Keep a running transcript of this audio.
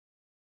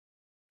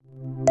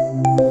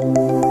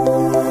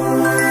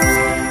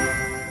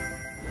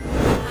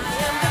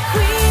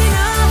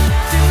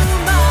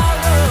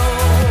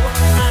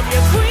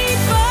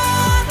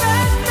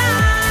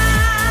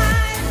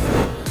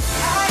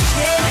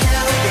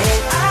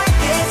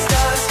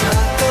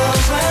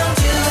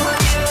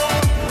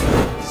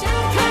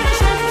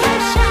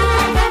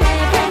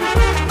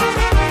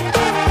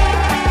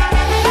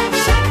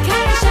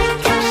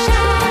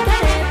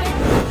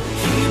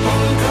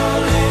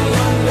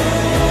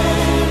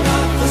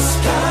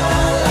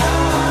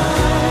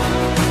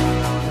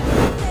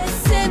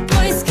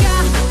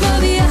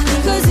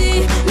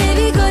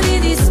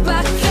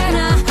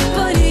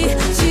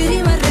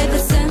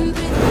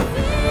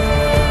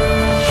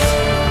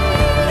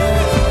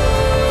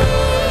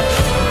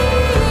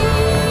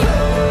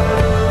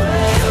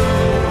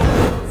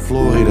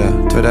Florida,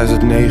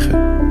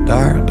 2009.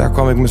 Daar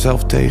kwam ik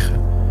mezelf tegen.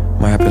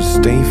 Maar heb een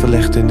steen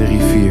verlegd in de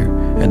rivier.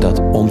 En dat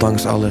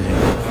ondanks alle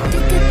regen.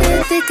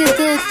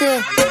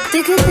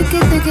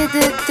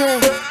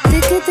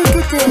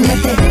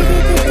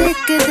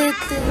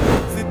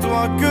 C'est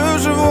toi que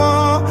je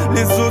vois,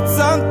 les autres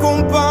ça ne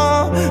compte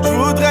pas. Je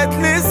voudrais te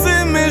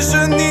laisser mais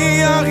je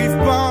n'y arrive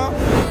pas.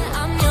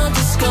 I'm your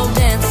disco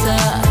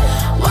dancer.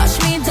 Watch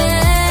me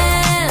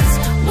dance,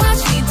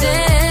 watch me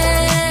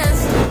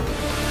dance.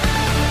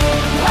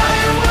 I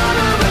am one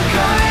of a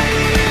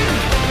kind.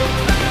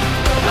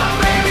 I'm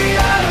maybe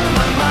out of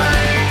my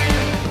mind.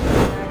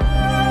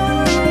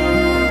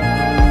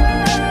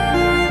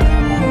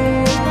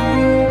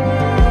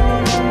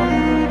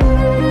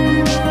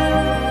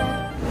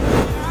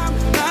 I'm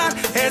not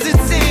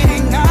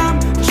hesitating, I'm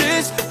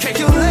just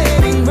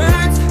calculating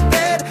words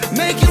that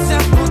make you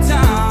settle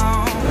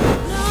down.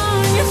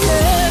 Non je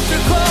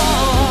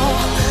tetraport,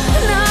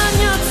 non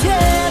je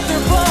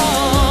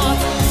tetraport.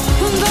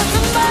 Omdat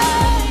de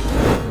mij,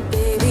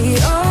 baby,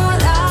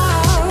 all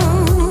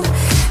out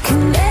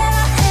can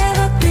never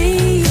ever be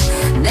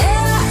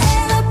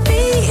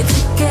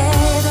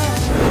together.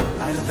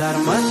 Ayudar a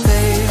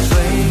manter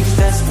waves,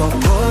 that's what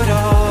put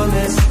all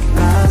this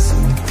past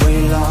we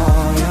long.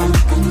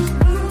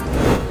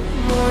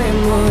 More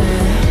amore,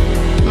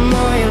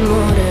 more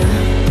amore,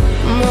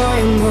 more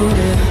amore.